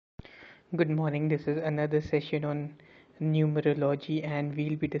Good morning. This is another session on numerology, and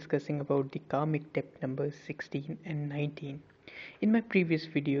we'll be discussing about the karmic depth numbers 16 and 19. In my previous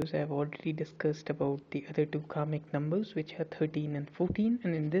videos, I have already discussed about the other two karmic numbers, which are 13 and 14,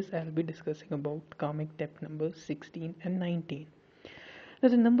 and in this, I'll be discussing about karmic depth numbers 16 and 19. Now,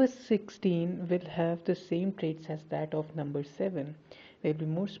 the number 16 will have the same traits as that of number 7. They'll be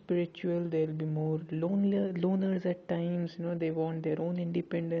more spiritual, they'll be more loners at times, they want their own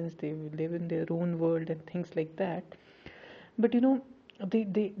independence, they will live in their own world and things like that. But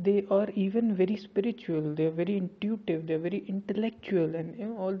they are even very spiritual, they're very intuitive, they're very intellectual,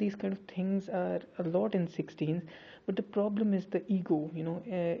 and all these kind of things are a lot in 16s. But the problem is the ego,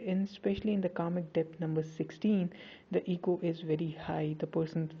 especially in the karmic depth number 16, the ego is very high. The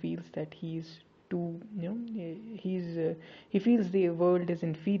person feels that he's too, he feels the world is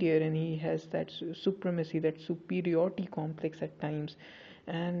inferior, and he has that supremacy, that superiority complex at times.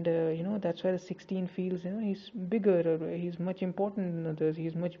 And that's why the 16 feels, he's bigger, or he's much important than others,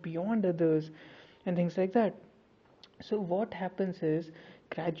 he's much beyond others, and things like that. So what happens is,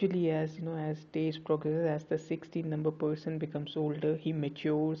 gradually, as days progress, as the 16 number person becomes older, he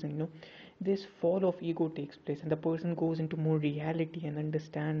matures, and this fall of ego takes place, and the person goes into more reality and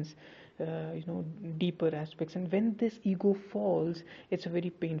understands deeper aspects. And when this ego falls, it's a very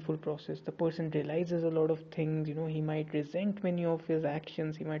painful process. The person realizes a lot of things. He might resent many of his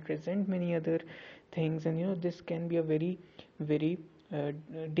actions, he might resent many other things, and this can be a very, very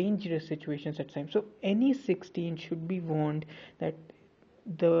dangerous situations at times. So any 16 should be warned that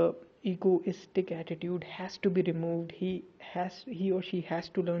the egoistic attitude has to be removed. He or she has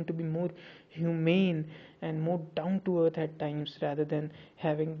to learn to be more humane and more down to earth at times, rather than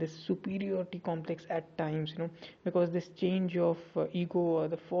having this superiority complex at times, because this change of ego, or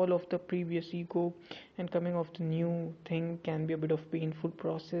the fall of the previous ego and coming of the new thing, can be a bit of painful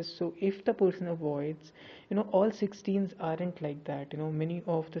process. So if the person avoids, all 16s aren't like that. Many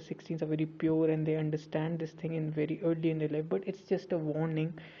of the 16s are very pure, and they understand this thing in very early in their life. But it's just a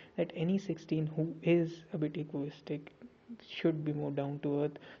warning that any 16 who is a bit egoistic should be more down to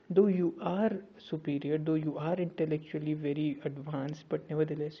earth. Though you are superior, though you are intellectually very advanced, but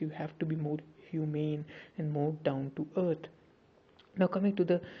nevertheless you have to be more humane and more down to earth. Now, coming to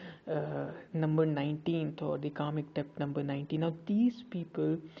the number 19th, or the karmic depth number 19. Now, these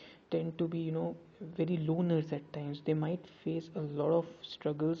people tend to be, very loners at times. They might face a lot of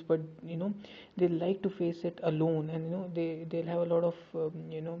struggles, but they like to face it alone, and they'll have a lot of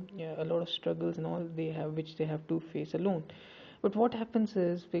yeah, a lot of struggles and all they have, which they have to face alone. But what happens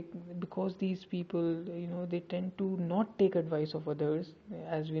is, because these people, they tend to not take advice of others.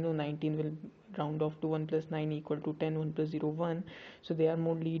 As we know, 19 will round off to 1 plus 9 equal to 10, 1 plus 0 1. So they are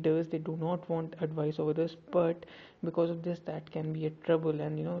more leaders, they do not want advice of others. But because of this, that can be a trouble,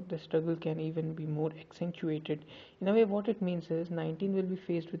 and the struggle can even be more accentuated. In a way, what it means is, 19 will be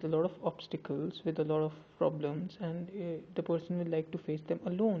faced with a lot of obstacles, with a lot of problems, and the person will like to face them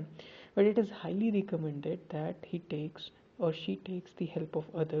alone. But it is highly recommended that he takes, or she takes, the help of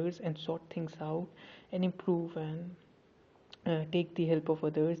others and sort things out and improve, and take the help of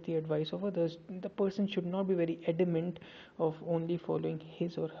others, the advice of others. The person should not be very adamant of only following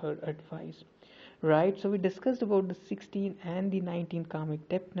his or her advice. Right, so we discussed about the 16 and the 19 karmic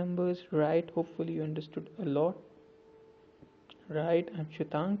depth numbers. Right, hopefully you understood a lot. Right, I'm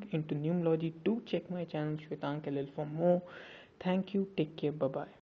Shwetank into numerology. Do check my channel Shwetank LL for more. Thank you, take care, bye bye.